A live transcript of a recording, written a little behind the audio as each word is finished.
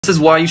This is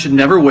why you should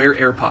never wear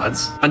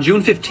AirPods. On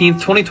June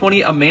 15th,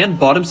 2020, a man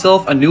bought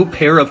himself a new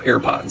pair of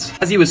AirPods.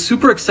 As he was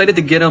super excited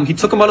to get them, he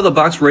took them out of the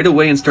box right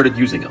away and started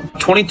using them. A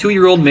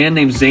 22-year-old man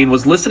named Zane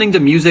was listening to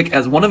music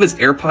as one of his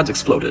AirPods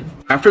exploded.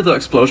 After the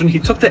explosion, he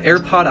took the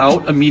AirPod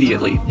out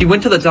immediately. He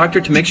went to the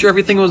doctor to make sure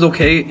everything was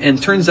okay, and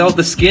turns out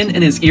the skin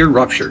in his ear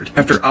ruptured.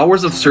 After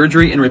hours of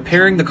surgery and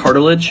repairing the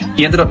cartilage,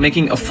 he ended up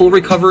making a full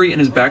recovery and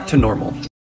is back to normal.